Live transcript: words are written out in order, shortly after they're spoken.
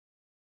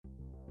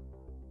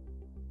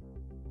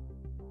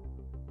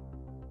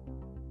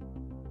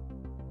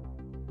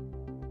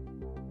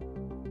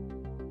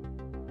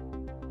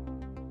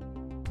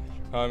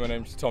Hi, my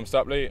name's Tom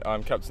Stapley.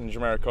 I'm captain of the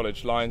Jumeirah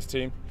College Lions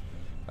team.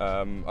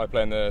 I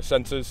play in the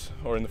centres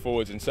or in the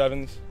forwards in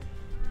sevens,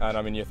 and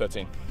I'm in year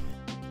 13.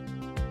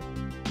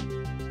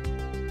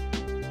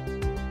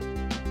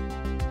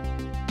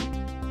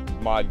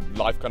 My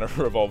life kind of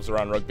revolves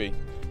around rugby.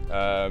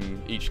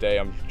 Each day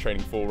I'm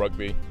training for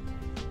rugby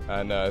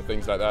and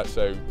things like that,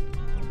 so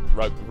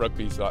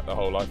rugby's like the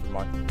whole life of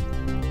mine.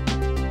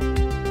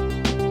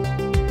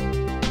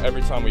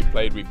 Every time we've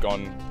played, we've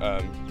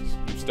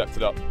stepped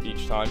it up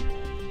each time,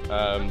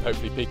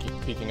 hopefully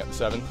peaking at the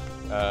seven.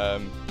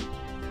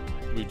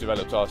 We've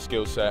developed our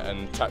skill set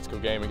and tactical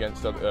game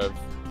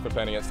for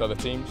playing against other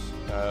teams,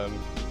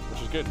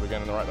 which is good. We're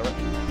going in the right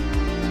direction.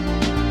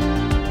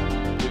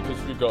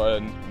 Because we've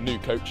got a new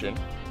coach in,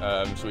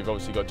 so we've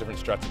obviously got different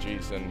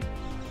strategies and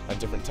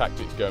different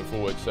tactics going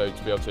forward, so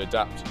to be able to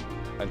adapt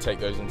and take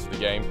those into the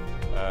game,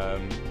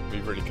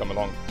 we've really come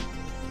along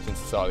since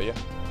the start of the year.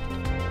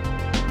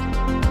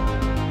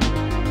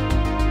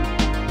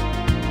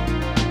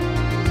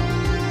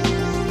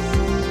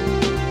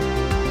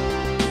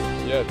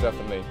 Yeah,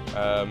 definitely.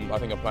 I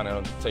think I'm planning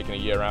on taking a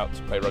year out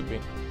to play rugby,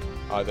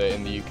 either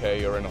in the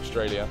UK or in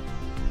Australia,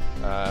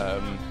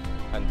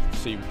 and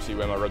see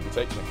where my rugby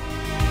takes me.